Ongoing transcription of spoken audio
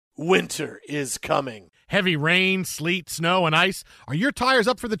winter is coming. Heavy rain, sleet, snow, and ice. Are your tires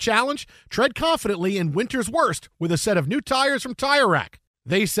up for the challenge? Tread confidently in winter's worst with a set of new tires from Tire Rack.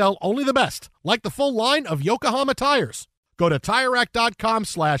 They sell only the best, like the full line of Yokohama tires. Go to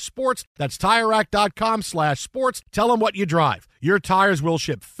TireRack.com/sports. That's TireRack.com/sports. Tell them what you drive. Your tires will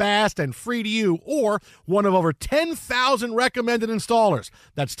ship fast and free to you or one of over 10,000 recommended installers.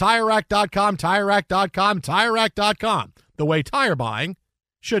 That's TireRack.com, TireRack.com, TireRack.com. The way tire buying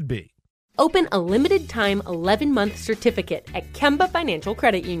should be. Open a limited-time 11-month certificate at Kemba Financial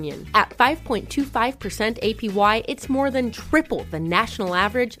Credit Union. At 5.25% APY, it's more than triple the national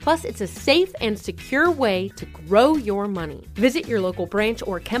average, plus it's a safe and secure way to grow your money. Visit your local branch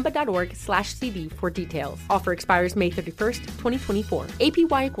or kemba.org/CD for details. Offer expires May 31st, 2024.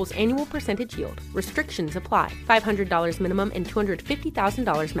 APY equals annual percentage yield. Restrictions apply. $500 minimum and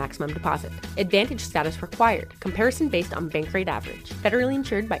 $250,000 maximum deposit. Advantage status required. Comparison based on bank rate average. Federally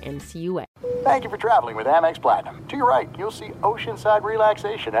insured by NCUA. Thank you for traveling with Amex Platinum. To your right, you'll see oceanside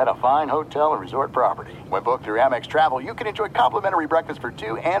relaxation at a fine hotel and resort property. When booked through Amex Travel, you can enjoy complimentary breakfast for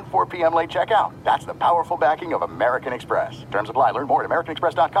 2 and 4 p.m. late checkout. That's the powerful backing of American Express. Terms apply. Learn more at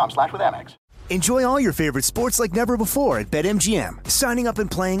americanexpress.com/withAmex. Enjoy all your favorite sports like never before at BetMGM. Signing up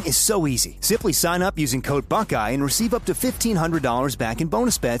and playing is so easy. Simply sign up using code Buckeye and receive up to $1,500 back in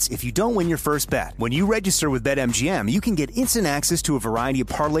bonus bets if you don't win your first bet. When you register with BetMGM, you can get instant access to a variety of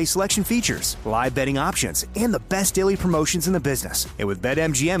parlay selection features, live betting options, and the best daily promotions in the business. And with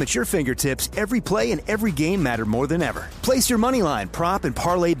BetMGM at your fingertips, every play and every game matter more than ever. Place your moneyline, prop, and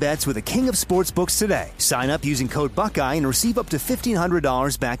parlay bets with the king of sportsbooks today. Sign up using code Buckeye and receive up to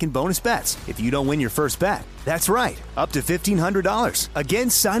 $1,500 back in bonus bets if you don't win your first bet. That's right, up to $1,500. Again,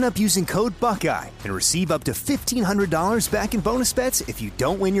 sign up using code Buckeye and receive up to $1,500 back in bonus bets if you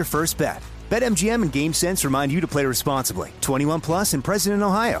don't win your first bet. BetMGM and GameSense remind you to play responsibly. 21 plus and present in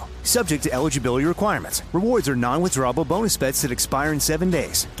Ohio. Subject to eligibility requirements. Rewards are non-withdrawable bonus bets that expire in 7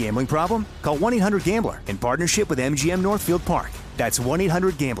 days. Gambling problem? Call 1-800-GAMBLER in partnership with MGM Northfield Park. That's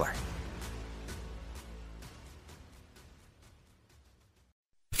 1-800-GAMBLER.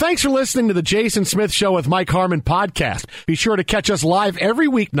 Thanks for listening to the Jason Smith Show with Mike Harmon podcast. Be sure to catch us live every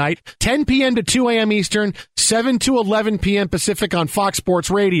weeknight, 10 p.m. to 2 a.m. Eastern, 7 to 11 p.m. Pacific on Fox Sports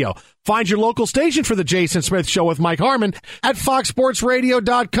Radio. Find your local station for the Jason Smith Show with Mike Harmon at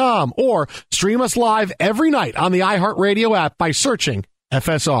foxsportsradio.com or stream us live every night on the iHeartRadio app by searching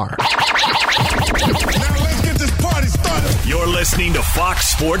FSR. Now let's get this party started. You're listening to Fox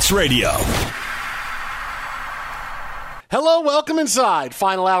Sports Radio. Hello, welcome inside.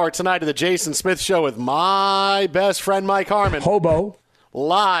 Final hour tonight of the Jason Smith Show with my best friend, Mike Harmon. Hobo.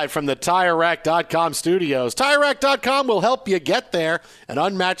 Live from the TireRack.com studios. TireRack.com will help you get there. An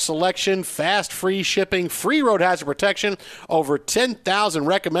unmatched selection, fast, free shipping, free road hazard protection, over 10,000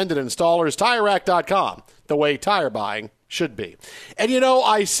 recommended installers. TireRack.com, the way tire buying should be. And you know,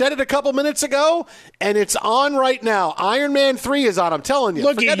 I said it a couple minutes ago, and it's on right now. Iron Man 3 is on, I'm telling you.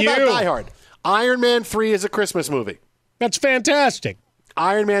 Look at you. Forget about Die Hard. Iron Man 3 is a Christmas movie. That's fantastic.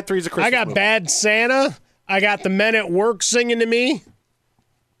 Iron Man 3 is a Christmas movie. I got Bad Santa. I got the men at work singing to me.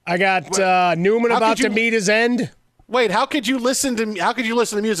 I got Newman about to meet his end. Wait, how could you listen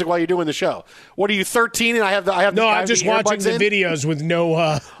to music while you're doing the show? What are you, 13? And I'm just watching the videos with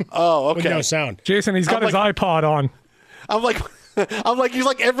no. With no sound. Jason, he's got his iPod on. I'm like he's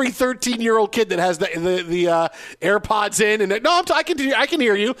like every 13-year-old kid that has the AirPods in, and I can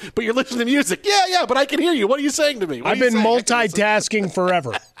hear you, but you're listening to music. Yeah, but I can hear you. What are you saying to me? I've been multitasking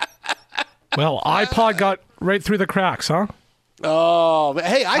forever. Well, iPod got right through the cracks, huh? Oh,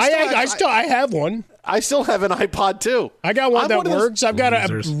 hey, I have one. I still have an iPod too. I got one that works. I've got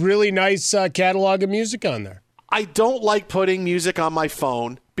a really nice catalog of music on there. I don't like putting music on my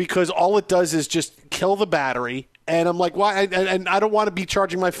phone because all it does is just kill the battery. And I'm like, why? And I don't want to be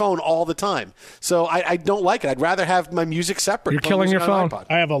charging my phone all the time. So I don't like it. I'd rather have my music separate. You're killing your phone.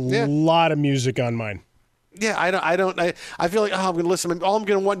 I have a lot of music on mine. Yeah, I feel like, I'm going to listen. All I'm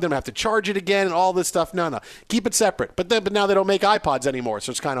going to want them to have to charge it again and all this stuff. No. Keep it separate. But now they don't make iPods anymore,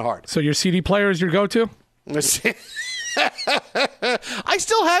 so it's kind of hard. So your CD player is your go-to? I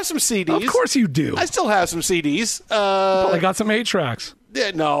still have some CDs. Of course you do. I still have some CDs. Probably got some 8-tracks.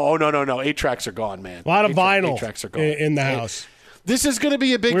 No. 8-tracks are gone, man. A lot of vinyl 8-tracks are gone. in the house. This is going to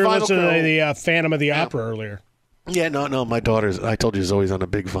be a big vinyl. We were listening to the Phantom of the Opera earlier. Yeah, no, my daughter's, I told you, is always on a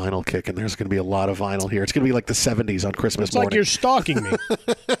big vinyl kick, and there's going to be a lot of vinyl here. It's going to be like the 70s on Christmas morning. It's like you're stalking me.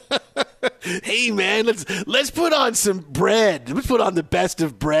 Hey man, let's put on some bread. Let's put on the best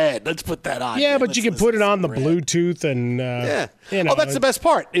of bread. Let's put that on. Yeah, man. but you can put it on the Bluetooth and that's the best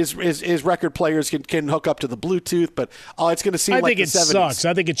part. Is record players can hook up to the Bluetooth, but it's going to seem like the 70s. I think it sucks.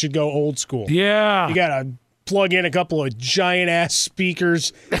 I think it should go old school. Yeah, you gotta plug in a couple of giant ass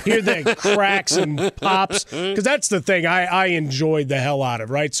speakers, hear the cracks and pops, because that's the thing I enjoyed the hell out of.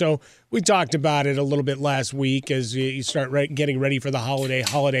 Right, so. We talked about it a little bit last week as you start getting ready for the holiday.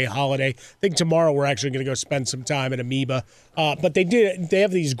 I think tomorrow we're actually going to go spend some time at Amoeba. But they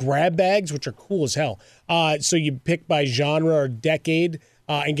have these grab bags, which are cool as hell. So you pick by genre or decade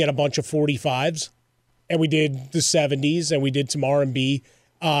and get a bunch of 45s. And we did the 70s and we did some R&B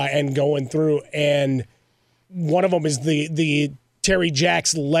and going through. And one of them is the Terry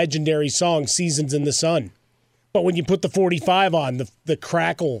Jacks legendary song, Seasons in the Sun. But when you put the 45 on, the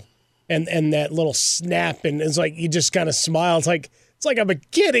crackle and that little snap, and it's like you just kind of smile. It's like I'm a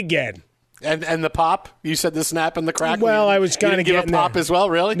kid again. And the pop? You said the snap and the crack? Well, I was kind of give a pop there. As well,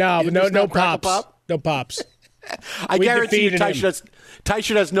 really? No, no pops. Pop? No pops. I guarantee you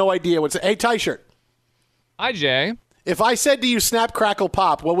Ty-Shirt has no idea what's... Hey, Ty-Shirt. Hi, Jay. If I said to you snap, crackle,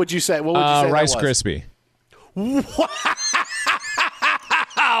 pop, what would you say? What would you say Rice that was? Krispie.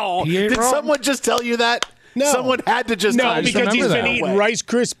 Wow! Did someone just tell you that? No. Someone had to just tell you. No, because he's been eating Rice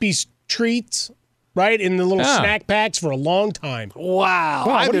Krispie treats, right, in the little snack packs for a long time. Wow.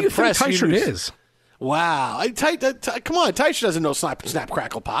 What I'm do you impressed. think Ty-Shirt is? Wow. Come on. Ty-Shirt doesn't know snap,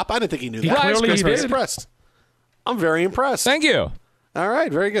 crackle, pop. I didn't think he knew that. Clearly he did. Impressed. I'm very impressed. Thank you. All right.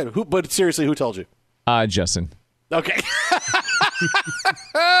 Very good. But seriously, who told you? Justin. Okay.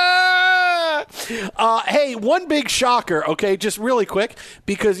 Hey, one big shocker, okay, just really quick,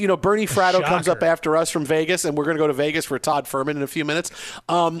 because, Bernie Fratto comes up after us from Vegas, and we're going to go to Vegas for Todd Furman in a few minutes.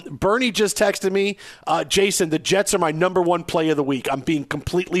 Bernie just texted me, Jason, the Jets are my number one play of the week. I'm being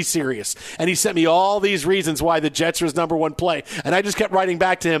completely serious. And he sent me all these reasons why the Jets are his number one play. And I just kept writing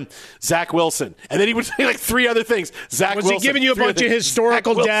back to him, Zach Wilson. And then he would say like three other things. Was he giving you a bunch of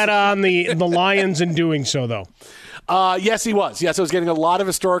historical data on the Lions in doing so, though? Yes, he was. Yes, I was getting a lot of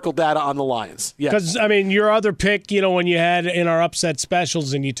historical data on the Lions. Because, your other pick, when you had in our upset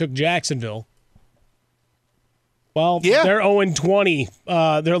specials and you took Jacksonville, they're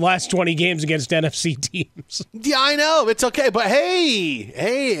 0-20, their last 20 games against NFC teams. Yeah, I know. It's okay. But,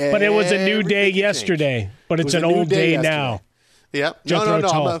 hey. But it was a new day yesterday. But it's an old day now. Yep.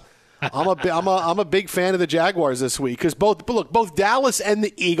 No. I'm a big fan of the Jaguars this week because both Dallas and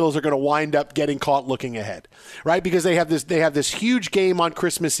the Eagles are going to wind up getting caught looking ahead, right? Because they have this huge game on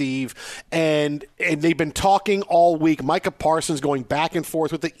Christmas Eve, and they've been talking all week. Micah Parsons going back and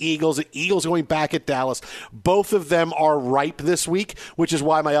forth with the Eagles going back at Dallas. Both of them are ripe this week, which is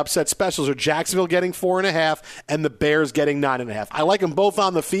why my upset specials are Jacksonville getting 4.5 and the Bears getting 9.5. I like them both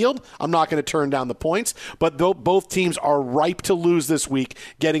on the field. I'm not going to turn down the points, but both teams are ripe to lose this week,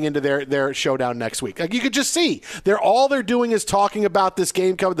 getting into their showdown next week. Like you could just see, all they're doing is talking about this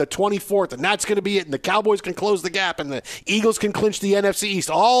game coming the 24th, and that's going to be it, and the Cowboys can close the gap, and the Eagles can clinch the NFC East.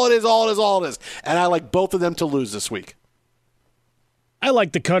 All it is. And I like both of them to lose this week. I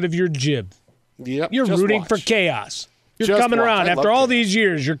like the cut of your jib. Yep. You're rooting for chaos. You're coming around. After all these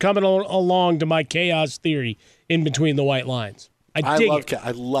years, you're coming along to my chaos theory in between the white lines. I love it.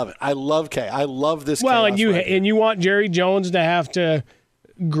 I love it. I love this. Well, and you want Jerry Jones to have to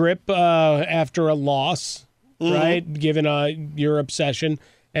grip after a loss, right? Given your obsession,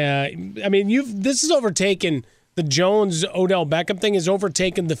 this has overtaken the Jones Odell Beckham thing. Has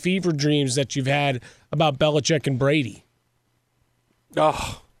overtaken the fever dreams that you've had about Belichick and Brady.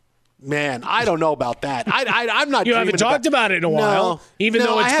 Oh man, I don't know about that. I'm not. You haven't talked about it in a while, even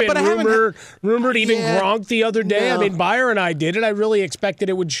though it's been rumored. Even Gronk the other day. No. Byron and I did it. I really expected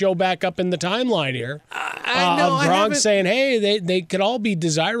it would show back up in the timeline here. I know. Gronk saying, "Hey, they could all be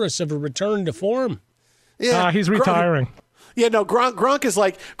desirous of a return to form." Yeah, he's retiring. Yeah, no, Gronk is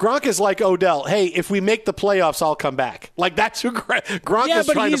like Odell. Hey, if we make the playoffs, I'll come back. Like that's who Gronk is trying to pull. Yeah,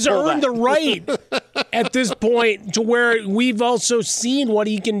 but he's earned the right at this point to where we've also seen what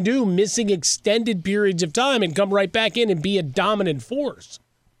he can do, missing extended periods of time and come right back in and be a dominant force.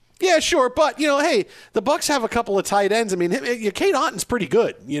 Yeah, sure, but hey, the Bucs have a couple of tight ends. Cade Otton's pretty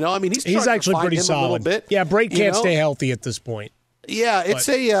good. He's actually pretty solid. A little bit. Yeah, Brake can't stay healthy at this point. Yeah, it's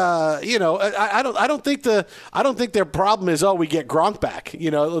I don't think their problem is we get Gronk back.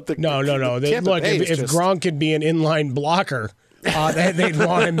 No. Look, if Gronk could be an inline blocker, they'd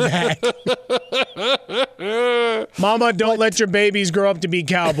want him back. Mama, don't let your babies grow up to be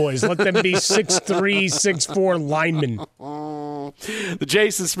Cowboys. Let them be 6'3", 6'4" linemen. The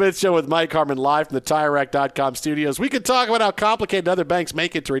Jason Smith Show with Mike Harmon live from the TireRack.com studios. We could talk about how complicated other banks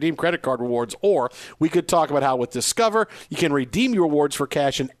make it to redeem credit card rewards, or we could talk about how with Discover, you can redeem your rewards for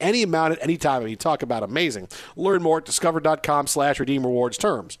cash in any amount at any time. I mean, talk about amazing. Learn more at discover.com/redeem rewards.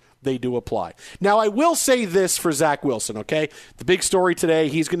 Terms, they do apply. Now, I will say this for Zach Wilson, okay? The big story today,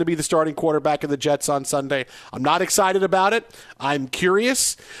 he's going to be the starting quarterback of the Jets on Sunday. I'm not excited about it. I'm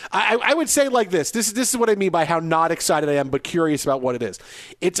curious. I would say like this. This is what I mean by how not excited I am, but curious about what it is.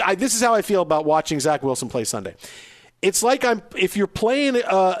 This is how I feel about watching Zach Wilson play Sunday. It's like if you're playing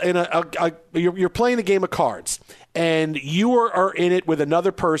you're playing a game of cards, and you are in it with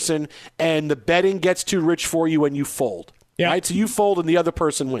another person, and the betting gets too rich for you, and you fold. Yeah. Right? So you fold and the other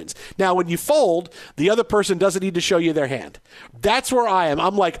person wins. Now, when you fold, the other person doesn't need to show you their hand. That's where I am.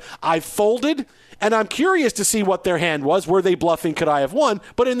 I'm like, I folded, and I'm curious to see what their hand was. Were they bluffing? Could I have won?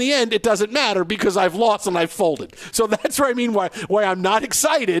 But in the end, it doesn't matter because I've lost and I've folded. So that's where I mean why I'm not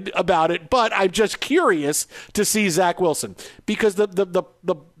excited about it, but I'm just curious to see Zach Wilson. Because the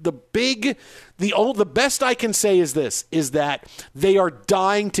best I can say is this, is that they are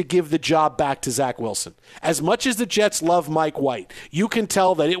dying to give the job back to Zach Wilson. As much as the Jets love Mike White, you can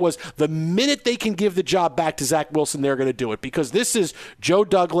tell that it was the minute they can give the job back to Zach Wilson, they're going to do it, because this is Joe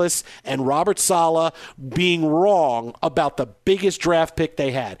Douglas and Robert Saleh being wrong about the biggest draft pick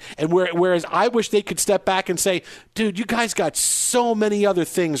they had. And whereas I wish they could step back and say, dude, you guys got so many other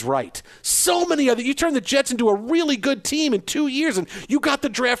things right. So many other. You turned the Jets into a really good team in 2 years, and you got the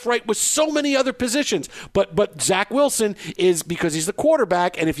draft right with so many other positions. But Zach Wilson is, because he's the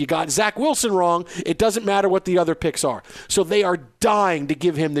quarterback, and if you got Zach Wilson wrong, it doesn't matter what the other picks are. So they are dying to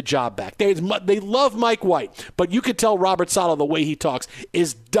give him the job back. They love Mike White, but you could tell Robert Saleh, the way he talks,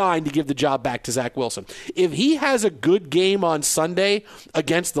 is dying to give the job back to Zach Wilson. If he has a good game on Sunday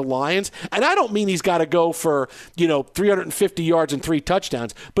against the Lions, and I don't mean he's got to go for 350 yards and 3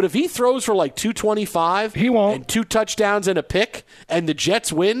 touchdowns, but if he throws for like 225, he won't, and 2 touchdowns and a pick, and the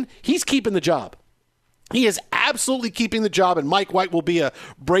Jets win, he's keeping the job. He is absolutely keeping the job, and Mike White will be a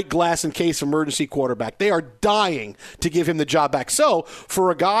break glass in case emergency quarterback. They are dying to give him the job back. So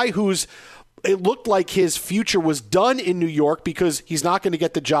for a guy it looked like his future was done in New York because he's not going to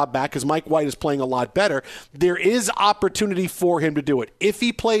get the job back because Mike White is playing a lot better, there is opportunity for him to do it. If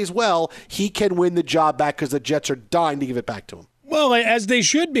he plays well, he can win the job back because the Jets are dying to give it back to him. Well, as they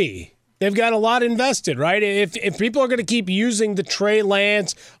should be. They've got a lot invested, right? If people are going to keep using the Trey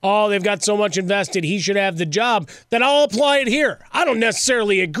Lance, they've got so much invested, he should have the job, then I'll apply it here. I don't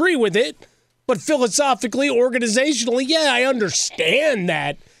necessarily agree with it, but philosophically, organizationally, yeah, I understand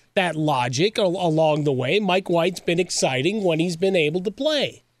that logic along the way. Mike White's been exciting when he's been able to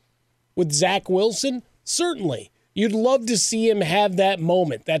play. With Zach Wilson, certainly. You'd love to see him have that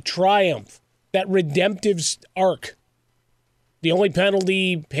moment, that triumph, that redemptive arc. The only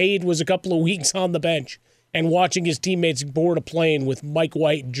penalty paid was a couple of weeks on the bench and watching his teammates board a plane with Mike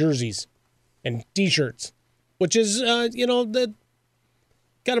White jerseys and T-shirts, which is, kind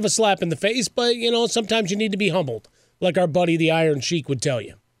of a slap in the face, but, sometimes you need to be humbled, like our buddy the Iron Sheik would tell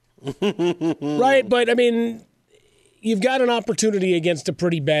you. Right? But, I mean, you've got an opportunity against a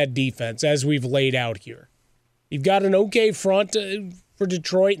pretty bad defense, as we've laid out here. You've got an okay front for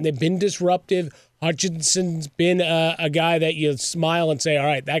Detroit, and they've been disruptive. Hutchinson's been a guy that you smile and say, all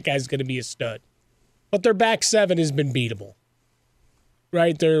right, that guy's going to be a stud. But their back seven has been beatable.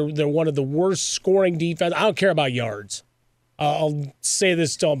 Right? They're one of the worst scoring defense. I don't care about yards. I'll say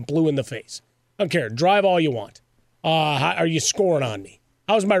this till I'm blue in the face. I don't care. Drive all you want. Are you scoring on me?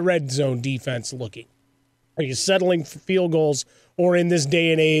 How's my red zone defense looking? Are you settling for field goals, or in this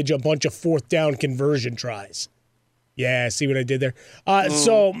day and age, a bunch of 4th down conversion tries? Yeah, see what I did there?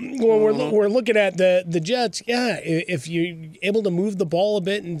 So when we're looking at the Jets, yeah, if you're able to move the ball a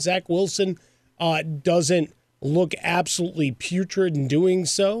bit and Zach Wilson doesn't look absolutely putrid in doing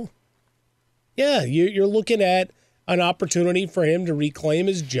so, yeah, you're looking at an opportunity for him to reclaim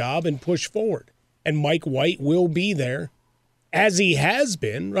his job and push forward. And Mike White will be there, as he has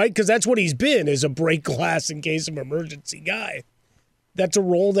been, right? Because that's what he's been, is a break glass in case of emergency guy. That's a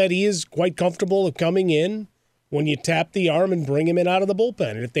role that he is quite comfortable of coming in when you tap the arm and bring him in out of the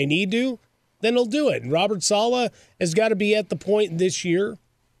bullpen. And if they need to, then they'll do it. And Robert Saleh has got to be at the point this year,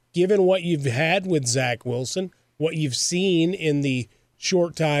 given what you've had with Zach Wilson, what you've seen in the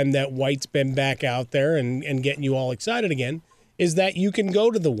short time that White's been back out there and getting you all excited again, is that you can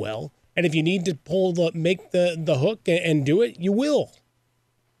go to the well. And if you need to make the hook and do it, you will.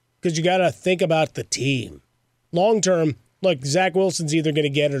 Because you got to think about the team. Long term, look, Zach Wilson's either going to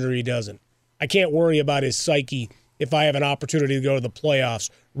get it or he doesn't. I can't worry about his psyche if I have an opportunity to go to the playoffs,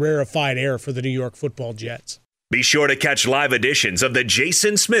 rarefied air for the New York Football Jets. Be sure to catch live editions of The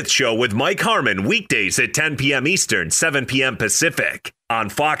Jason Smith Show with Mike Harmon weekdays at 10 p.m. Eastern, 7 p.m. Pacific on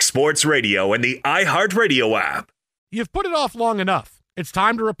Fox Sports Radio and the iHeartRadio app. You've put it off long enough. It's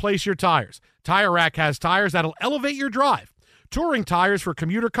time to replace your tires. Tire Rack has tires that'll elevate your drive. Touring tires for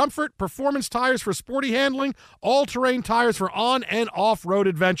commuter comfort, performance tires for sporty handling, all-terrain tires for on- and off-road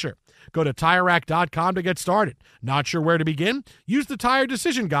adventure. Go to TireRack.com to get started. Not sure where to begin? Use the Tire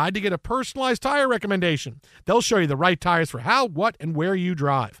Decision Guide to get a personalized tire recommendation. They'll show you the right tires for how, what, and where you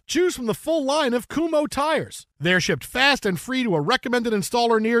drive. Choose from the full line of Kumho tires. They're shipped fast and free to a recommended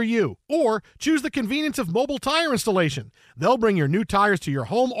installer near you. Or choose the convenience of mobile tire installation. They'll bring your new tires to your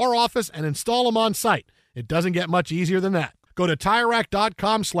home or office and install them on site. It doesn't get much easier than that. Go to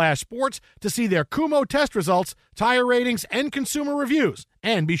TireRack.com/sports to see their Kumho test results, tire ratings, and consumer reviews.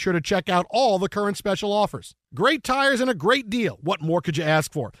 And be sure to check out all the current special offers. Great tires and a great deal. What more could you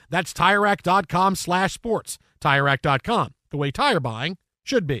ask for? That's TireRack.com/sports. TireRack.com, the way tire buying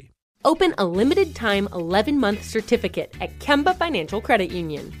should be. Open a limited-time 11-month certificate at Kemba Financial Credit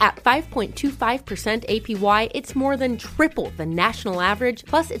Union. At 5.25% APY, it's more than triple the national average,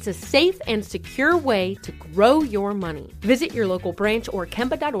 plus it's a safe and secure way to grow your money. Visit your local branch or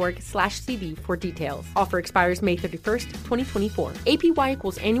kemba.org/cd for details. Offer expires May 31st, 2024. APY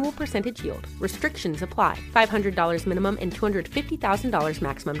equals annual percentage yield. Restrictions apply. $500 minimum and $250,000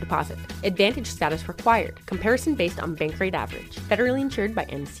 maximum deposit. Advantage status required. Comparison based on bank rate average. Federally insured by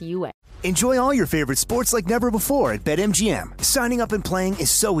NCUA. Enjoy all your favorite sports like never before at BetMGM. Signing up and playing is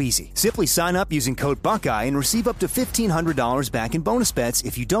so easy. Simply sign up using code Buckeye and receive up to $1,500 back in bonus bets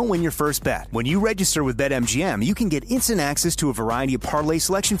if you don't win your first bet. When you register with BetMGM, you can get instant access to a variety of parlay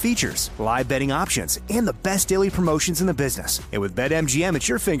selection features, live betting options, and the best daily promotions in the business. And with BetMGM at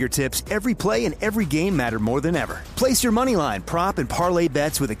your fingertips, every play and every game matter more than ever. Place your moneyline, prop, and parlay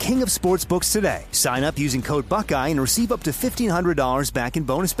bets with the king of sportsbooks today. Sign up using code Buckeye and receive up to $1,500 back in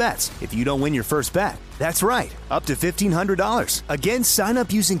bonus bets if you don't win your first bet. That's right, up to $1,500. Again, sign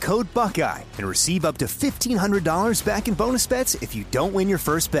up using code Buckeye and receive up to $1,500 back in bonus bets if you don't win your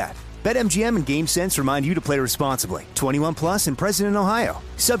first bet. BetMGM and GameSense remind you to play responsibly. 21 plus and present in Ohio.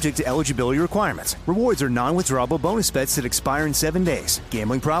 Subject to eligibility requirements. Rewards are non-withdrawable bonus bets that expire in 7 days.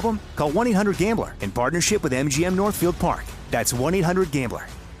 Gambling problem? Call 1-800-GAMBLER in partnership with MGM Northfield Park. That's 1-800-GAMBLER.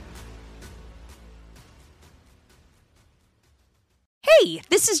 Hey,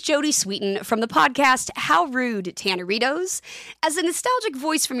 this is Jodie Sweetin from the podcast How Rude, Tanneritos. As a nostalgic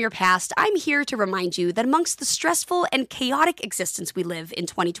voice from your past, I'm here to remind you that amongst the stressful and chaotic existence we live in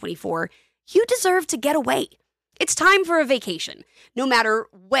 2024, you deserve to get away. It's time for a vacation, no matter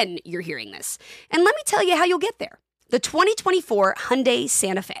when you're hearing this. And let me tell you how you'll get there. The 2024 Hyundai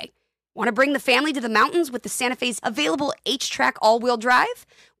Santa Fe. Want to bring the family to the mountains with the Santa Fe's available H-Track all-wheel drive?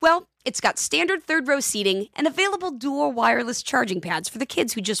 Well, it's got standard third-row seating and available dual wireless charging pads for the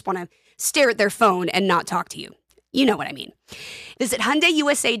kids who just want to stare at their phone and not talk to you. You know what I mean. Visit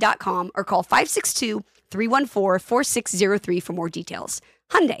HyundaiUSA.com or call 562-314-4603 for more details.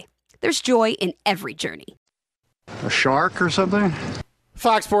 Hyundai, there's joy in every journey. A shark or something?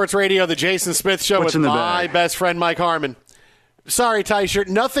 Fox Sports Radio, the Jason Smith Show with my best friend Mike Harmon. Sorry, Tyshirt,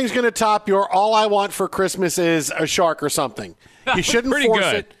 nothing's going to top your all I want for Christmas is a shark or something. You shouldn't force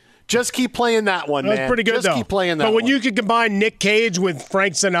it. Just keep playing that one, man. That was pretty good, Just keep playing that one. But when one. you could combine Nick Cage with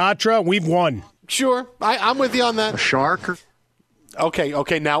Frank Sinatra, we've won. Sure. I'm with you on that. A shark?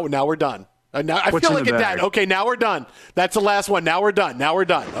 Okay, now we're done. Now, I feel like a dad. Okay, now we're done. That's the last one. Now we're done.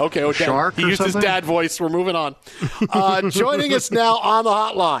 Okay. A shark He used something? his dad voice. We're moving on. Joining us now on the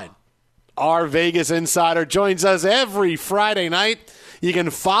hotline, our Vegas insider joins us every Friday night. You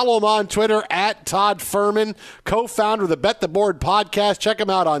can follow him on Twitter at Todd Furman, co-founder of the Bet the Board podcast. Check him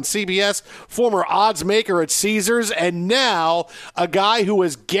out on CBS, former odds maker at Caesars, and now a guy who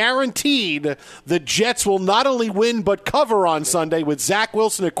is guaranteed the Jets will not only win but cover on Sunday with Zach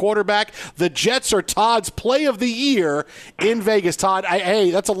Wilson at quarterback. The Jets are Todd's play of the year in Vegas. Todd,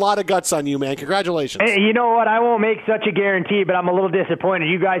 hey, that's a lot of guts on you, man. Congratulations. Hey, you know what? I won't make such a guarantee, but I'm a little disappointed.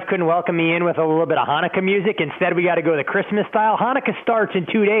 You guys couldn't welcome me in with a little bit of Hanukkah music. Instead, we got to go the Christmas style. Hanukkah starts in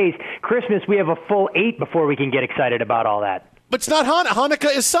 2 days. Christmas, we have a full 8 before we can get excited about all that. But it's not Hanukkah.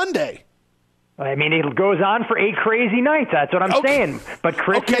 Hanukkah is Sunday. I mean, it goes on for 8 crazy nights. That's what I'm saying. But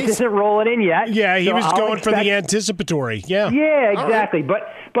Christmas isn't rolling in yet. Yeah, he was going for the anticipatory. Yeah. Yeah, exactly. All right.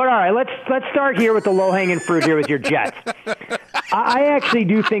 But all right, let's start here with the low-hanging fruit here with your Jets. I actually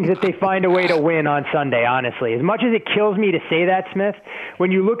do think that they find a way to win on Sunday, honestly. As much as it kills me to say that, Smith, when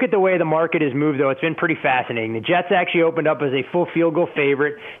you look at the way the market has moved, though, it's been pretty fascinating. The Jets actually opened up as a full field goal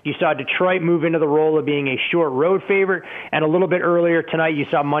favorite. You saw Detroit move into the role of being a short road favorite. And a little bit earlier tonight, you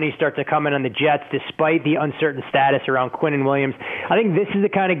saw money start to come in on the Jets despite the uncertain status around Quinnen Williams. I think this is the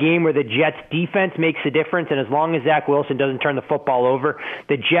kind of game where the Jets defense makes the difference. And as long as Zach Wilson doesn't turn the football over,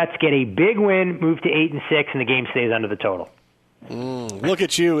 the Jets get a big win, move to 8-6, and the game stays under the total. Look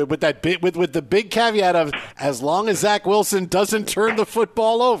at you with that with the big caveat of as long as Zach Wilson doesn't turn the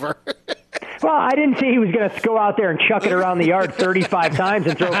football over. Well, I didn't say he was going to go out there and chuck it around the yard 35 times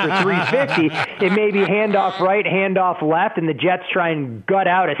and throw for 350. It may be handoff right, handoff left, and the Jets try and gut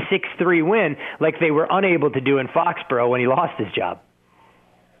out a 6-3 win like they were unable to do in Foxborough when he lost his job.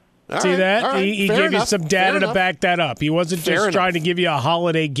 See that? Right. He Fair gave enough. you some data to back that up. He wasn't Fair just enough. trying to give you a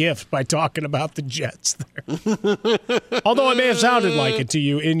holiday gift by talking about the Jets there. Although it may have sounded like it to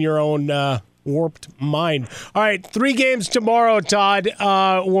you in your own warped mind. All right, 3 games tomorrow, Todd.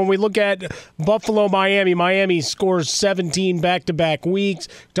 When we look at Buffalo-Miami, Miami scores 17 back-to-back weeks.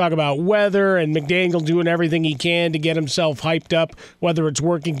 Talk about weather and McDaniel doing everything he can to get himself hyped up, whether it's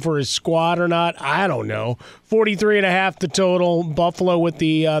working for his squad or not. I don't know. 43.5 the total. Buffalo with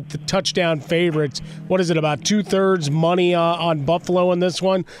the touchdown favorites. What is it, about 2/3 money on Buffalo in this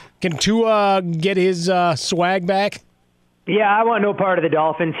one? Can Tua get his swag back? Yeah, I want no part of the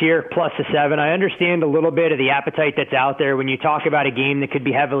Dolphins here, plus the 7. I understand a little bit of the appetite that's out there. When you talk about a game that could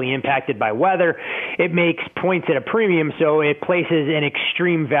be heavily impacted by weather, it makes points at a premium, so it places an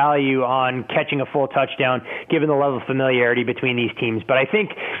extreme value on catching a full touchdown, given the level of familiarity between these teams. But I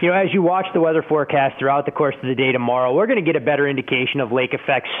think, as you watch the weather forecast throughout the course of the day tomorrow, we're going to get a better indication of lake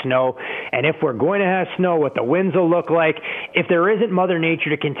effect snow, and if we're going to have snow, what the winds will look like. If there isn't Mother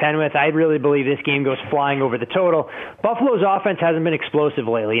Nature to contend with, I really believe this game goes flying over the total. Buffalo's offense hasn't been explosive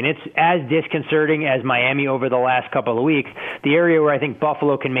lately, and it's as disconcerting as Miami over the last couple of weeks. The area where I think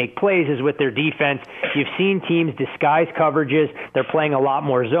Buffalo can make plays is with their defense. You've seen teams disguise coverages. They're playing a lot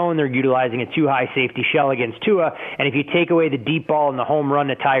more zone. They're utilizing a too-high safety shell against Tua, and if you take away the deep ball and the home run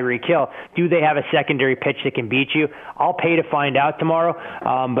to Tyreek Hill, do they have a secondary pitch that can beat you? I'll pay to find out tomorrow,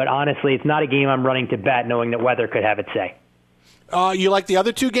 but honestly, it's not a game I'm running to bet knowing that weather could have its say. You like the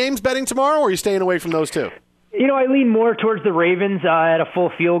other 2 games betting tomorrow, or are you staying away from those 2? I lean more towards the Ravens at a full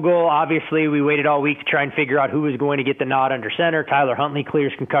field goal. Obviously, we waited all week to try and figure out who was going to get the nod under center. Tyler Huntley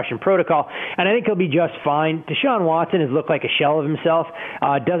clears concussion protocol, and I think he'll be just fine. Deshaun Watson has looked like a shell of himself.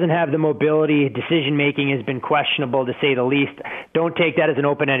 Doesn't have the mobility. Decision-making has been questionable, to say the least. Don't take that as an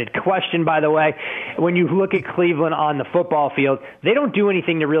open-ended question, by the way. When you look at Cleveland on the football field, they don't do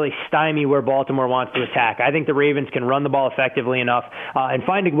anything to really stymie where Baltimore wants to attack. I think the Ravens can run the ball effectively enough and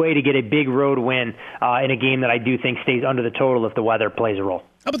find a way to get a big road win in a game that I do think stays under the total if the weather plays a role.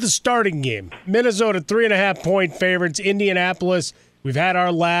 How about the starting game? Minnesota 3.5-point favorites. Indianapolis, we've had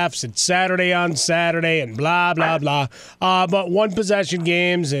our laughs. It's Saturday on Saturday and blah, blah, blah. But one-possession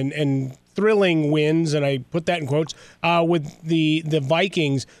games and thrilling wins, and I put that in quotes, with the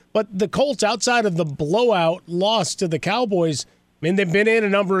Vikings. But the Colts, outside of the blowout loss to the Cowboys, they've been in a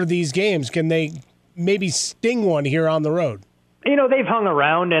number of these games. Can they maybe sting one here on the road? They've hung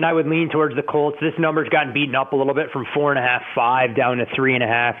around, and I would lean towards the Colts. This number's gotten beaten up a little bit from 4.5, 5 down to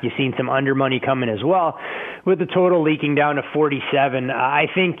 3.5. You've seen some under money coming as well, with the total leaking down to 47. I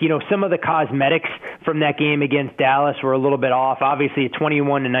think, some of the cosmetics from that game against Dallas were a little bit off. Obviously, a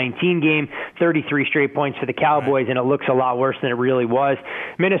 21-19 game, 33 straight points for the Cowboys, and it looks a lot worse than it really was.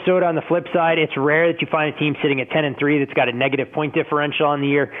 Minnesota, on the flip side, it's rare that you find a team sitting at 10-3 that's got a negative point differential on the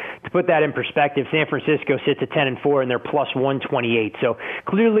year. To put that in perspective, San Francisco sits at 10-4, and they're plus 128. So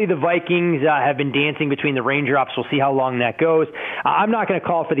clearly the Vikings have been dancing between the raindrops. We'll see how long that goes. I'm not going to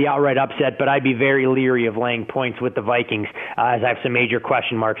call for the outright upset, but I'd be very leery of laying points with the Vikings as I have some major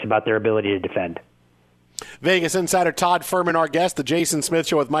question marks about their ability to defend. Vegas insider Todd Fuhrman, our guest, the Jason Smith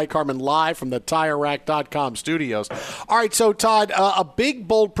Show with Mike Harmon live from the TireRack.com studios. All right, so Todd, a big,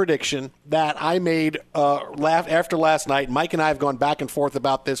 bold prediction that I made after last night. Mike and I have gone back and forth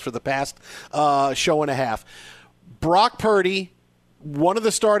about this for the past show and a half. Brock Purdy, one of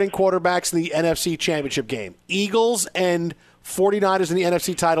the starting quarterbacks in the NFC Championship game. Eagles and 49ers in the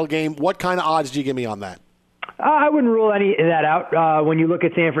NFC title game. What kind of odds do you give me on that? I wouldn't rule any of that out. When you look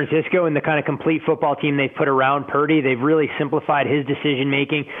at San Francisco and the kind of complete football team they've put around Purdy, they've really simplified his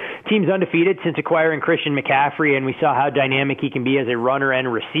decision-making. Team's undefeated since acquiring Christian McCaffrey, and we saw how dynamic he can be as a runner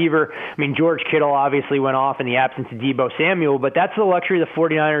and receiver. I mean, George Kittle obviously went off in the absence of Deebo Samuel, but that's the luxury the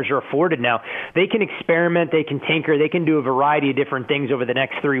 49ers are afforded now. They can experiment, they can tinker, they can do a variety of different things over the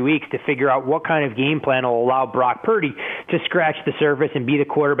next 3 weeks to figure out what kind of game plan will allow Brock Purdy to scratch the surface and be the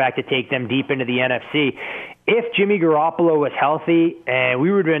quarterback to take them deep into the NFC. If Jimmy Garoppolo was healthy, and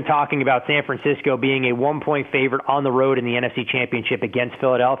we would have been talking about San Francisco being a 1-point favorite on the road in the NFC Championship against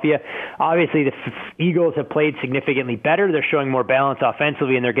Philadelphia, obviously the Eagles have played significantly better. They're showing more balance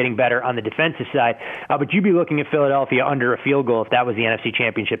offensively, and they're getting better on the defensive side. But you'd be looking at Philadelphia under a field goal if that was the NFC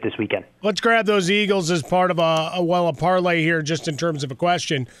Championship this weekend. Let's grab those Eagles as part of a parlay here, just in terms of a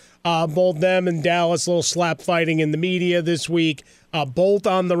question. Both them and Dallas, a little slap fighting in the media this week. Both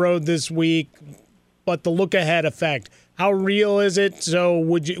on the road this week. But the look-ahead effect, how real is it? So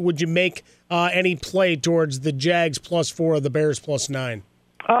would you make any play towards the Jags +4, the Bears +9?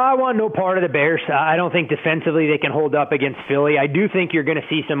 I want no part of the Bears. I don't think defensively they can hold up against Philly. I do think you're going to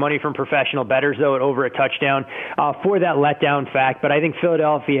see some money from professional bettors, though, at over a touchdown for that letdown fact. But I think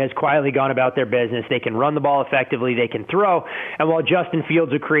Philadelphia has quietly gone about their business. They can run the ball effectively. They can throw. And while Justin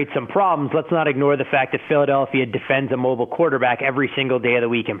Fields will create some problems, let's not ignore the fact that Philadelphia defends a mobile quarterback every single day of the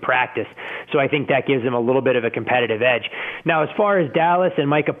week in practice. So I think that gives them a little bit of a competitive edge. Now, as far as Dallas and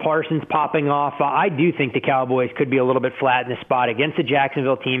Micah Parsons popping off, I do think the Cowboys could be a little bit flat in the spot against the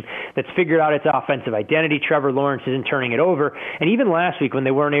Jacksonville team that's figured out its offensive identity. Trevor Lawrence isn't turning it over. And even last week when they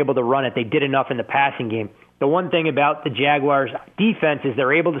weren't able to run it, they did enough in the passing game. The one thing about the Jaguars' defense is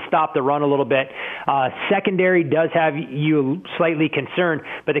they're able to stop the run a little bit. Secondary does have you slightly concerned,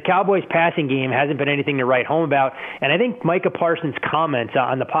 but the Cowboys' passing game hasn't been anything to write home about. And I think Micah Parsons' comments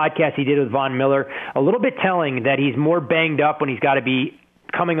on the podcast he did with Von Miller, a little bit telling that he's more banged up when he's got to be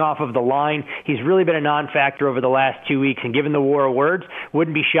coming off of the line. He's really been a non-factor over the last 2 weeks, and given the war of words,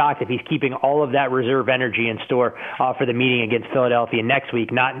 wouldn't be shocked if he's keeping all of that reserve energy in store for the meeting against Philadelphia next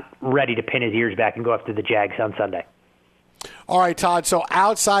week, not ready to pin his ears back and go after the Jags on Sunday. All right, Todd, so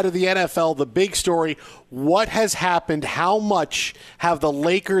outside of the NFL, the big story, what has happened? How much have the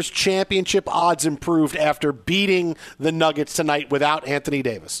Lakers' championship odds improved after beating the Nuggets tonight without Anthony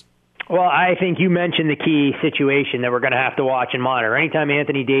Davis? Well, I think you mentioned the key situation that we're going to have to watch and monitor. Anytime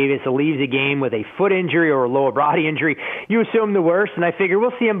Anthony Davis leaves a game with a foot injury or a lower body injury, you assume the worst, and I figure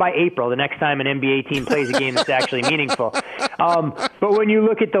we'll see him by April, the next time an NBA team plays a game that's actually meaningful. But when you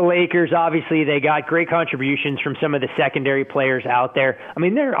look at the Lakers, obviously they got great contributions from some of the secondary players out there. I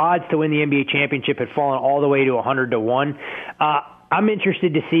mean, their odds to win the NBA championship had fallen all the way to 100-1. I'm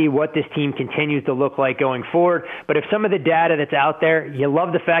interested to see what this team continues to look like going forward. But if some of the data that's out there, you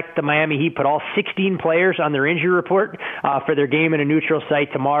love the fact that the Miami Heat put all 16 players on their injury report for their game in a neutral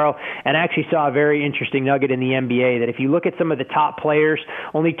site tomorrow, and actually saw a very interesting nugget in the NBA that if you look at some of the top players,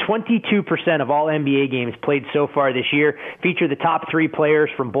 only 22% of all NBA games played so far this year feature the top 3 players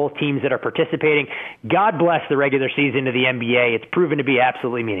from both teams that are participating. God bless the regular season of the NBA. It's proven to be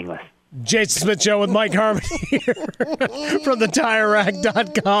absolutely meaningless. Jason Smith Show with Mike Harmon here from the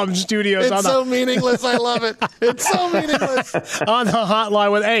TireRack.com studios. It's so meaningless. I love it. It's so meaningless. On the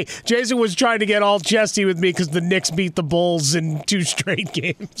hotline with, Jason was trying to get all chesty with me because the Knicks beat the Bulls in 2 straight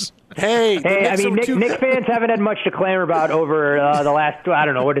games. Hey, I mean, Knicks fans haven't had much to clamor about over the last, I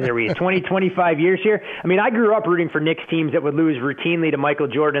don't know, what is it, 20, 25 years here? I mean, I grew up rooting for Knicks teams that would lose routinely to Michael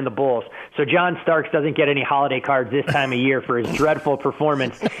Jordan and the Bulls. So John Starks doesn't get any holiday cards this time of year for his dreadful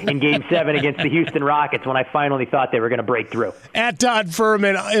performance in Game 7 against the Houston Rockets when I finally thought they were going to break through. At Todd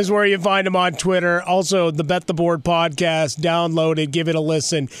Furman is where you find him on Twitter. Also, the Bet the Board podcast, download it, give it a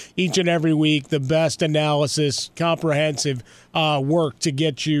listen each and every week. The best analysis, comprehensive work to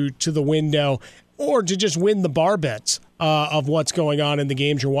get you to the window or to just win the bar bets of what's going on in the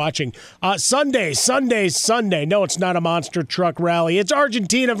games you're watching. Sunday. No, it's not a monster truck rally. It's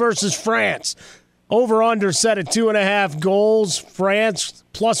Argentina versus France. Over-under set at 2.5 goals. France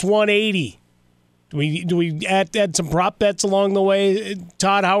plus 180. Do we add some prop bets along the way?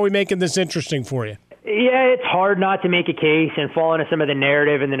 Todd, how are we making this interesting for you? Yeah, it's hard not to make a case and fall into some of the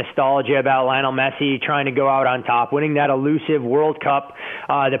narrative and the nostalgia about Lionel Messi trying to go out on top, winning that elusive World Cup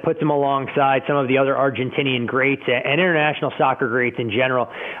that puts him alongside some of the other Argentinian greats and international soccer greats in general.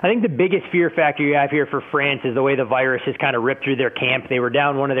 I think the biggest fear factor you have here for France is the way the virus has kind of ripped through their camp. They were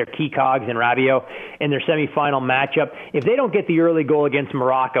down one of their key cogs in Rabiot in their semifinal matchup. If they don't get the early goal against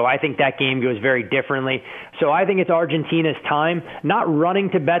Morocco, I think that game goes very differently. So I think it's Argentina's time. Not running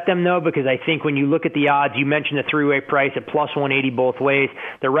to bet them, though, because I think when you look at at the odds, you mentioned the three-way price at plus 180 both ways.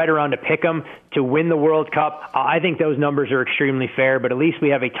 They're right around to pick 'em to win the World Cup. I think those numbers are extremely fair, but at least we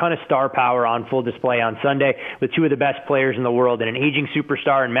have a ton of star power on full display on Sunday with two of the best players in the world and an aging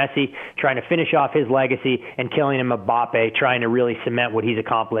superstar in Messi trying to finish off his legacy and killing him Mbappe trying to really cement what he's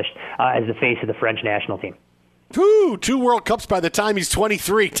accomplished as the face of the French national team. 2 World Cups by the time he's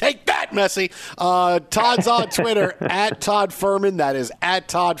 23. Take that, Messi. Todd's on Twitter, at Todd Furman. That is at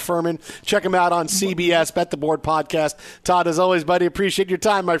Todd Furman. Check him out on CBS, Bet the Board podcast. Todd, as always, buddy, appreciate your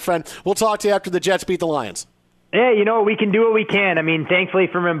time, my friend. We'll talk to you after the Jets beat the Lions. Yeah, you know, we can do what we can. I mean, thankfully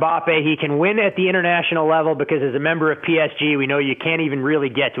for Mbappe, he can win at the international level because as a member of PSG, we know you can't even really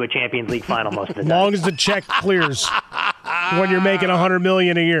get to a Champions League final most of the time. As long as the check clears when you're making $100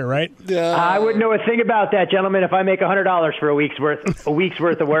 million a year, right? I wouldn't know a thing about that, gentlemen. If I make $100 for a week's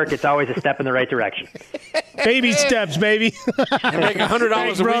worth of work, it's always a step in the right direction. Baby steps, baby. I make $100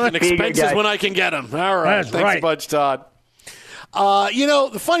 a week in expenses when I can get them. All right. That's Thanks right. a bunch, Todd. You know,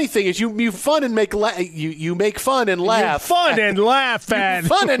 the funny thing is you fun and make you make fun and laugh. You fun and laugh, man.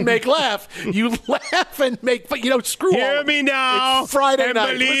 Fun and make laugh. You laugh and make fun. You know, screw Hear all me now. It's Friday and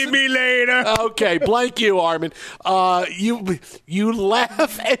night. Believe me later. Okay, blank you, Armin. You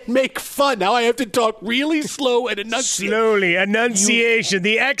laugh and make fun. Now I have to talk really slow and enunciate. Slowly. Enunciation.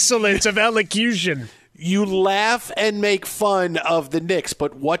 The excellence of elocution. You laugh and make fun of the Knicks,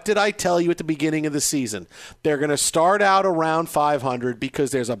 but what did I tell you at the beginning of the season? They're going to start out around 500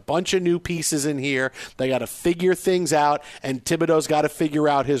 because there's a bunch of new pieces in here. They got to figure things out, and Thibodeau's got to figure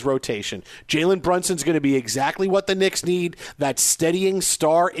out his rotation. Jalen Brunson's going to be exactly what the Knicks need, that steadying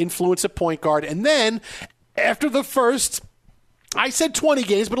star influence at point guard. And then after the first, I said 20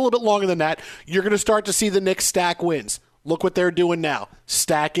 games, but a little bit longer than that, you're going to start to see the Knicks stack wins. Look what they're doing now.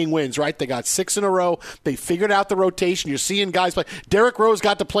 Stacking wins, right? They got 6 in a row. They figured out the rotation. You're seeing guys play. Derrick Rose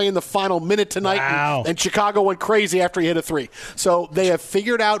got to play in the final minute tonight, and Chicago went crazy after he hit a 3. So they have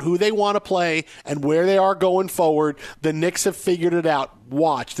figured out who they want to play and where they are going forward. The Knicks have figured it out.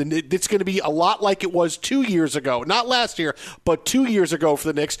 Watch. It's going to be a lot like it was 2 years ago. Not last year, but 2 years ago for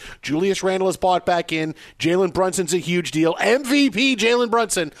the Knicks. Julius Randle is bought back in. Jalen Brunson's a huge deal. MVP Jalen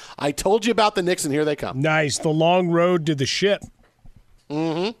Brunson. I told you about the Knicks, and here they come. Nice. The long road to the ship.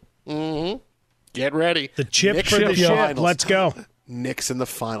 Get ready. The chip Knicks for the ship. Finals. Let's go. Knicks in the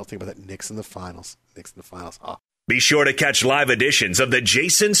final. Think about that. Knicks in the finals. Oh. Be sure to catch live editions of The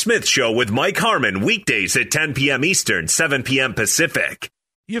Jason Smith Show with Mike Harmon weekdays at 10 p.m. Eastern, 7 p.m. Pacific.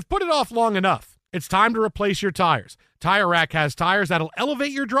 You've put it off long enough. It's time to replace your tires. Tire Rack has tires that'll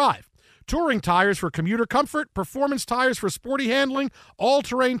elevate your drive. Touring tires for commuter comfort, performance tires for sporty handling,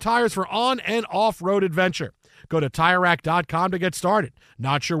 all-terrain tires for on- and off-road adventure. Go to TireRack.com to get started.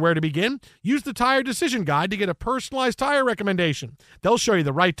 Not sure where to begin? Use the Tire Decision Guide to get a personalized tire recommendation. They'll show you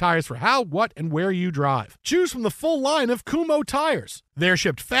the right tires for how, what, and where you drive. Choose from the full line of Kumho tires. They're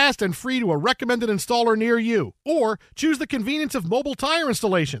shipped fast and free to a recommended installer near you. Or choose the convenience of mobile tire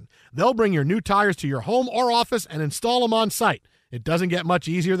installation. They'll bring your new tires to your home or office and install them on site. It doesn't get much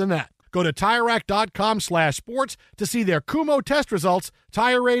easier than that. Go to TireRack.com/sports to see their Kumho test results,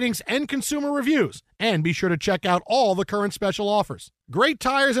 tire ratings, and consumer reviews. And be sure to check out all the current special offers. Great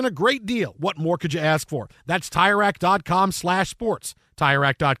tires and a great deal. What more could you ask for? That's TireRack.com/sports.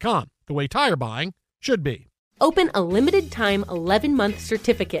 TireRack.com, the way tire buying should be. Open a limited-time 11-month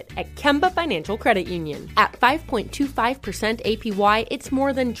certificate at Kemba Financial Credit Union. At 5.25% APY, it's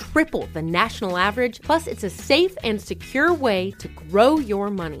more than triple the national average, plus it's a safe and secure way to grow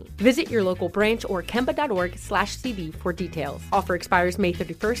your money. Visit your local branch or kemba.org/cb for details. Offer expires May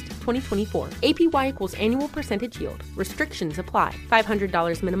 31st, 2024. APY equals annual percentage yield. Restrictions apply.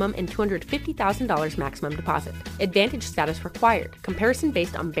 $500 minimum and $250,000 maximum deposit. Advantage status required. Comparison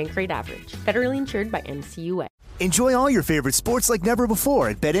based on bank rate average. Federally insured by NCUA. Enjoy all your favorite sports like never before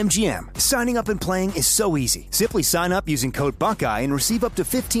at BetMGM. Signing up and playing is so easy. Simply sign up using code Buckeye and receive up to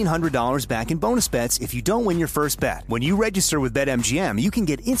 $1,500 back in bonus bets if you don't win your first bet. When you register with BetMGM, you can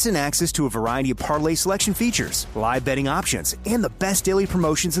get instant access to a variety of parlay selection features, live betting options, and the best daily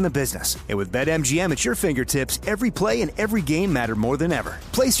promotions in the business. And with BetMGM at your fingertips, every play and every game matter more than ever.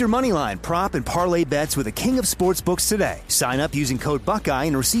 Place your moneyline, prop, and parlay bets with the king of sportsbooks today. Sign up using code Buckeye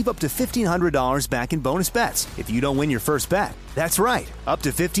and receive up to $1,500 back in bonus bets if you don't win your first bet. That's right, up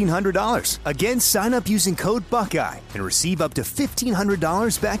to $1,500. Again, sign up using code Buckeye and receive up to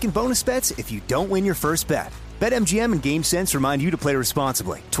 $1,500 back in bonus bets if you don't win your first bet. BetMGM and GameSense remind you to play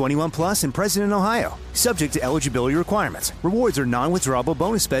responsibly. 21 plus and present in Ohio. Subject to eligibility requirements. Rewards are non-withdrawable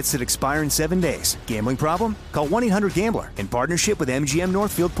bonus bets that expire in 7 days. Gambling problem? Call 1-800-GAMBLER in partnership with MGM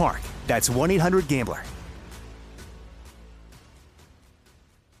Northfield Park. That's 1-800-GAMBLER.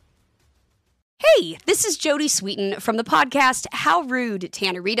 Hey, Hey, this is Jody Sweeten from the podcast How Rude,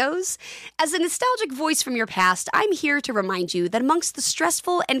 Tanneritos. As a nostalgic voice from your past, I'm here to remind you that amongst the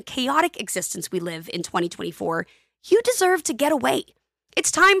stressful and chaotic existence we live in 2024, you deserve to get away. It's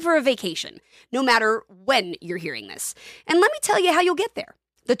time for a vacation, no matter when you're hearing this. And let me tell you how you'll get there.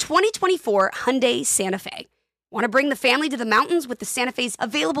 The 2024 Hyundai Santa Fe. Want to bring the family to the mountains with the Santa Fe's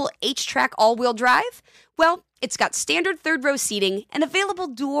available H-Track all-wheel drive? Well, it's got standard third-row seating and available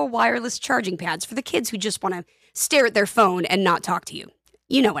dual wireless charging pads for the kids who just want to stare at their phone and not talk to you.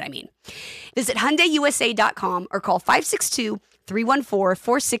 You know what I mean. Visit HyundaiUSA.com or call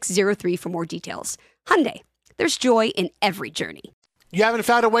 562-314-4603 for more details. Hyundai, there's joy in every journey. You haven't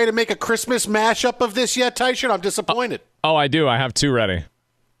found a way to make a Christmas mashup of this yet, Tyshirt? I'm disappointed. Oh, I do. I have two ready.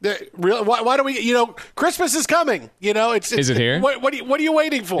 Really? Why do we? Christmas is coming. It's is it here? What are you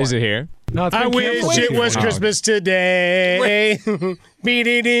waiting for? Is it here? No, I wish it was Christmas today.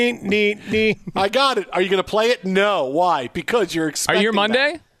 I got it. Are you going to play it? No. Why? Because you're expecting. Are you here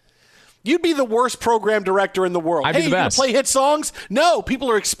Monday? That. You'd be the worst program director in the world. I'd be the best. You're going to play hit songs? No, people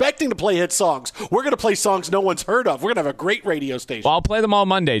are expecting to play hit songs. We're going to play songs no one's heard of. We're going to have a great radio station. Well, I'll play them all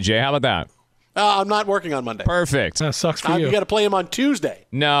Monday, Jay. How about that? I'm not working on Monday. Perfect. That sucks for you. You got to play them on Tuesday.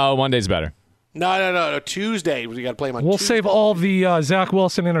 No, Monday's better. No. Tuesday. You got to play them on We'll Tuesday. save all the Zach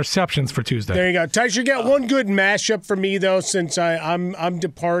Wilson interceptions for Tuesday. There you go. Tice, you got one good mashup for me, though, since I'm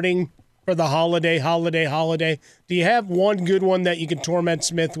departing for the holiday. Do you have one good one that you can torment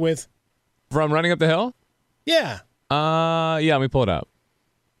Smith with? From Running Up the Hill? Yeah. Yeah, let me pull it up.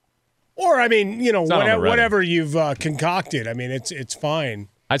 Or, whatever you've concocted. I mean, it's fine.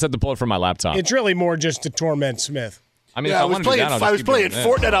 I just have to pull it from my laptop. It's really more just to torment Smith. I mean, I was playing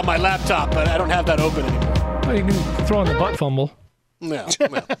Fortnite on my laptop, but I don't have that open anymore. Oh, you can throw in the butt fumble. No.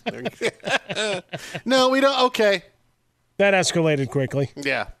 No, we don't. Okay. That escalated quickly.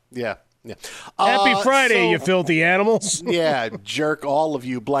 Yeah. Happy Friday, you filthy animals. Yeah, jerk all of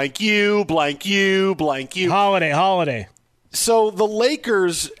you. Blank you. Holiday. So the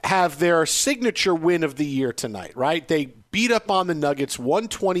Lakers have their signature win of the year tonight, right? They beat up on the Nuggets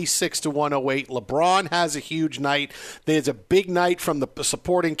 126-108. LeBron has a huge night. There's a big night from the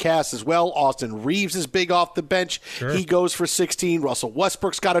supporting cast as well. Austin Reeves is big off the bench. Sure. He goes for 16. Russell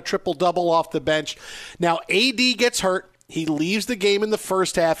Westbrook's got a triple-double off the bench. Now, AD gets hurt. He leaves the game in the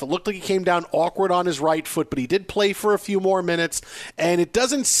first half. It looked like he came down awkward on his right foot, but he did play for a few more minutes, and it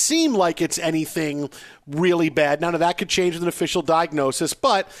doesn't seem like it's anything really bad. None of that could change with an official diagnosis,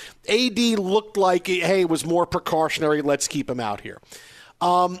 but AD looked like, hey, it was more precautionary. Let's keep him out here.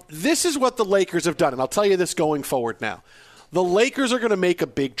 This is what the Lakers have done, and I'll tell you this going forward now. The Lakers are going to make a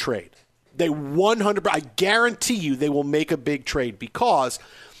big trade. I guarantee you they will make a big trade because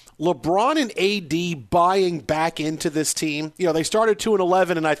LeBron and AD buying back into this team. They started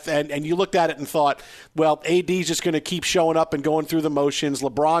 2-11, and you looked at it and thought, well, AD's just going to keep showing up and going through the motions.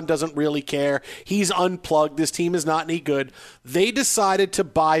 LeBron doesn't really care. He's unplugged. This team is not any good. They decided to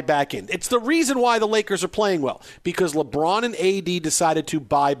buy back in. It's the reason why the Lakers are playing well, because LeBron and AD decided to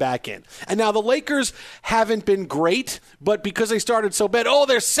buy back in. And now the Lakers haven't been great, but because they started so bad,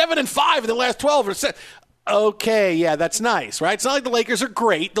 they're 7-5 in the last 12 or 7. Okay, yeah, that's nice, right? It's not like the Lakers are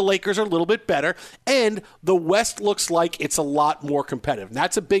great. The Lakers are a little bit better, and the West looks like it's a lot more competitive. And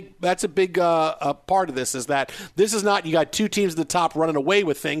that's a big part of this. Is that this is not you got two teams at the top running away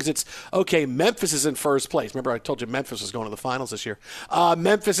with things. It's okay. Memphis is in first place. Remember, I told you Memphis was going to the finals this year.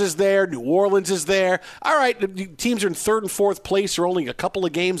 Memphis is there. New Orleans is there. All right, the teams are in third and fourth place. Are only a couple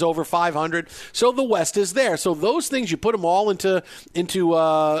of games over 500. So the West is there. So those things you put them all into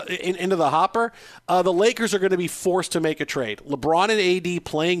the hopper. The Lakers are going to be forced to make a trade. LeBron and AD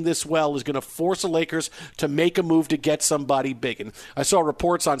playing this well is going to force the Lakers to make a move to get somebody big. And I saw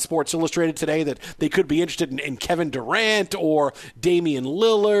reports on Sports Illustrated today that they could be interested in Kevin Durant or Damian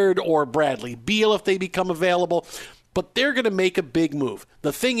Lillard or Bradley Beal if they become available. But they're going to make a big move.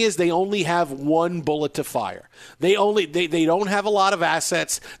 The thing is, they only have one bullet to fire. They don't have a lot of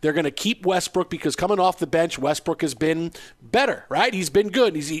assets. They're going to keep Westbrook because coming off the bench, Westbrook has been better, right? He's been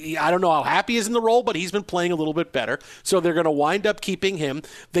good. I don't know how happy he is in the role, but he's been playing a little bit better. So they're going to wind up keeping him.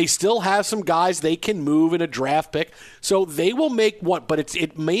 They still have some guys they can move in a draft pick. So they will make one, but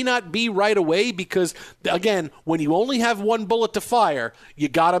it may not be right away because, again, when you only have one bullet to fire, you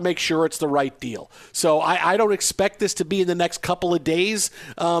got to make sure it's the right deal. So I don't expect this to be in the next couple of days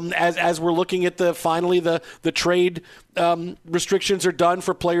as we're looking at the trade restrictions are done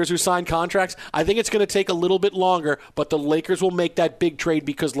for players who sign contracts. I think it's going to take a little bit longer, but the Lakers will make that big trade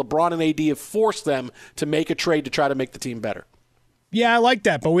because LeBron and AD have forced them to make a trade to try to make the team better. Yeah, I like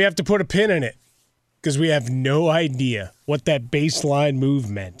that, but we have to put a pin in it because we have no idea what that baseline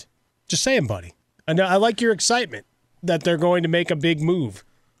move meant. Just saying, buddy. I like your excitement that they're going to make a big move.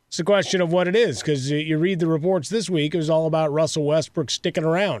 It's a question of what it is, because you read the reports this week, it was all about Russell Westbrook sticking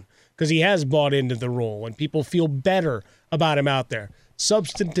around because he has bought into the role and people feel better about him out there.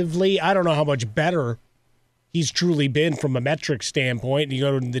 Substantively, I don't know how much better he's truly been from a metric standpoint. You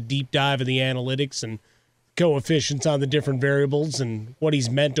go to the deep dive of the analytics and coefficients on the different variables and what he's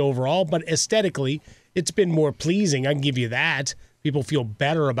meant overall, but aesthetically, it's been more pleasing. I can give you that. People feel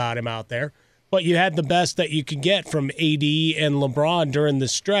better about him out there. But you had the best that you could get from AD and LeBron during the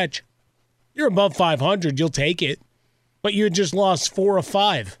stretch. You're above 500, you'll take it. But you had just lost 4 of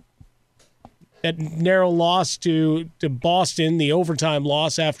 5. That narrow loss to Boston, the overtime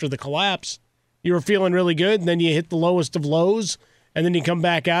loss after the collapse, you were feeling really good, and then you hit the lowest of lows, and then you come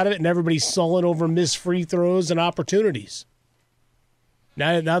back out of it, and everybody's sullen over missed free throws and opportunities.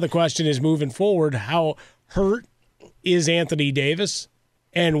 Now the question is, moving forward, how hurt is Anthony Davis,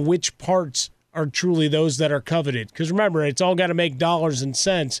 and which parts are truly those that are coveted? Because remember, it's all got to make dollars and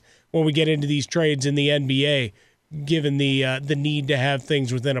cents when we get into these trades in the NBA, given the need to have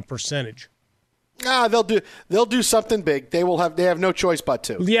things within a percentage. They'll do something big. They have no choice but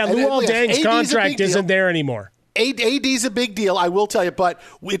to. Yeah, Luol Deng's contract isn't there anymore. AD's a big deal, I will tell you, but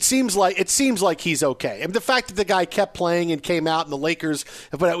it seems like he's okay. And the fact that the guy kept playing and came out, and the Lakers,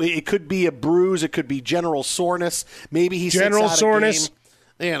 but it could be a bruise, it could be general soreness. Maybe he general sits out soreness.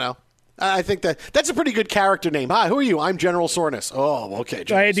 A game. I think that's a pretty good character name. Hi, who are you? I'm General Soreness. Oh, okay.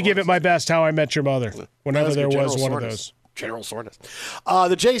 I had to give it my best. How I Met Your Mother. Whenever there was one of those. General Soreness.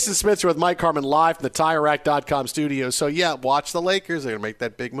 The Jason Smiths are with Mike Harmon live from the TireRack.com studios. So, yeah, watch the Lakers. They're going to make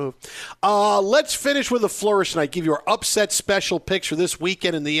that big move. Let's finish with a flourish, and I give you our upset special picks for this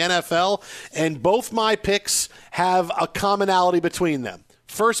weekend in the NFL. And both my picks have a commonality between them.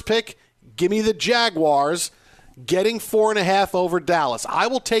 First pick, give me the Jaguars getting 4.5 over Dallas. I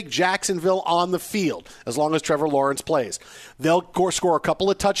will take Jacksonville on the field as long as Trevor Lawrence plays. They'll score a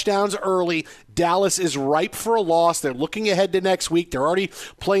couple of touchdowns early. Dallas is ripe for a loss. They're looking ahead to next week. They're already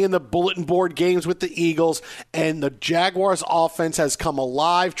playing the bulletin board games with the Eagles, and the Jaguars' offense has come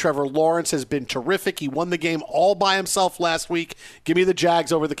alive. Trevor Lawrence has been terrific. He won the game all by himself last week. Give me the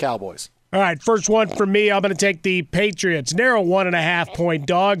Jags over the Cowboys. All right, first one for me, I'm going to take the Patriots. Narrow 1.5-point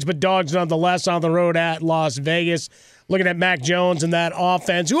dogs, but dogs nonetheless on the road at Las Vegas. Looking at Mac Jones and that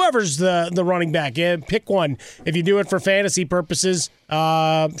offense. Whoever's the running back, pick one. If you do it for fantasy purposes,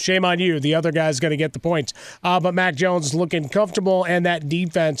 shame on you. The other guy's going to get the points. But Mac Jones is looking comfortable, and that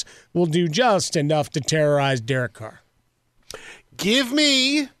defense will do just enough to terrorize Derek Carr. Give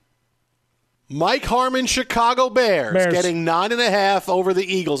me Mike Harmon, Chicago Bears getting 9.5 over the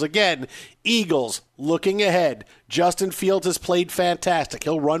Eagles. Again, Eagles looking ahead. Justin Fields has played fantastic.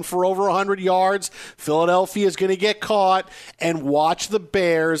 He'll run for over 100 yards. Philadelphia is going to get caught. And watch the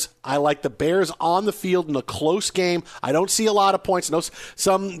Bears. I like the Bears on the field in a close game. I don't see a lot of points. No,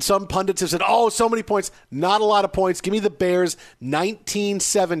 some pundits have said, so many points. Not a lot of points. Give me the Bears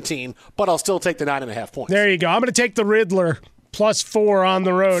 19-17, but I'll still take the 9.5 points. There you go. I'm going to take the Riddler +4 on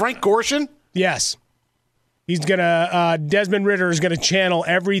the road. Frank Gorshin? Yes. He's going to Desmond Ridder is going to channel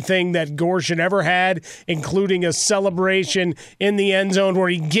everything that Gorshin ever had, including a celebration in the end zone where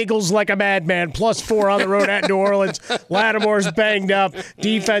he giggles like a madman. +4 on the road at New Orleans. Lattimore's banged up.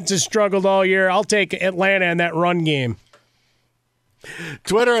 Defense has struggled all year. I'll take Atlanta in that run game.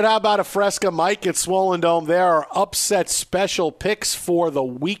 Twitter at How About a Fresca, Mike at Swollen Dome. There are upset special picks for the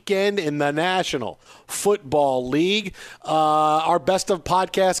weekend in the National Football League. Our best of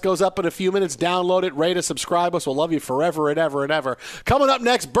podcast goes up in a few minutes. Download it, rate us, subscribe us. We'll love you forever and ever and ever. Coming up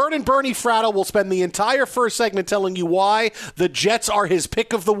next, Bert and Bernie Fratto will spend the entire first segment telling you why the Jets are his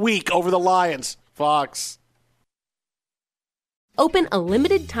pick of the week over the Lions. Fox. Open a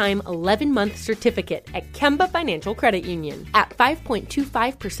limited-time 11-month certificate at Kemba Financial Credit Union. At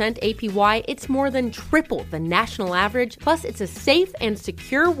 5.25% APY, it's more than triple the national average, plus it's a safe and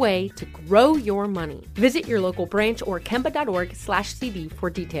secure way to grow your money. Visit your local branch or kemba.org/CD for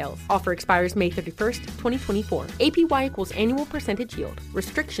details. Offer expires May 31st, 2024. APY equals annual percentage yield.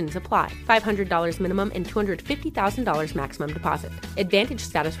 Restrictions apply. $500 minimum and $250,000 maximum deposit. Advantage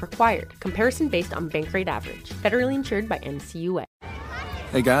status required. Comparison based on bank rate average. Federally insured by NCUA.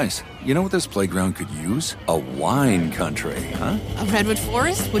 Hey guys, you know what this playground could use? A wine country, huh? A redwood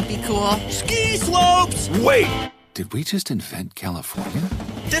forest would be cool. Ski slopes! Wait! Did we just invent California?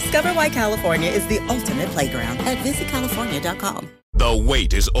 Discover why California is the ultimate playground at visitcalifornia.com. The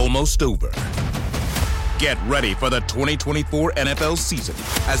wait is almost over. Get ready for the 2024 NFL season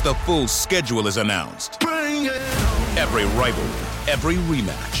as the full schedule is announced. Bring it on. Every rivalry, every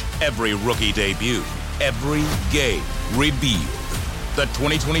rematch, every rookie debut, every game revealed. The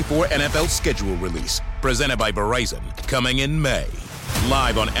 2024 NFL schedule release, presented by Verizon, coming in May.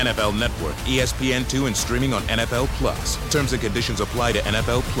 Live on NFL Network, ESPN2, and streaming on NFL Plus. Terms and conditions apply to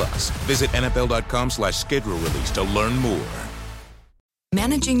NFL Plus. Visit NFL.com/schedule release to learn more.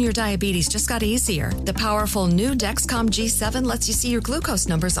 Managing your diabetes just got easier. The powerful new Dexcom G7 lets you see your glucose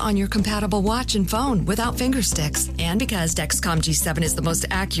numbers on your compatible watch and phone without finger sticks. And because Dexcom G7 is the most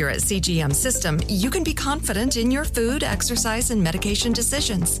accurate CGM system, you can be confident in your food, exercise, and medication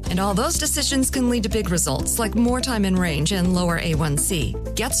decisions. And all those decisions can lead to big results like more time in range and lower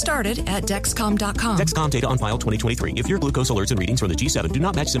A1C. Get started at Dexcom.com. Dexcom data on file 2023. If your glucose alerts and readings from the G7 do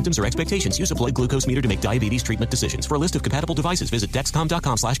not match symptoms or expectations, use a blood glucose meter to make diabetes treatment decisions. For a list of compatible devices, visit Dexcom.com/compatibility.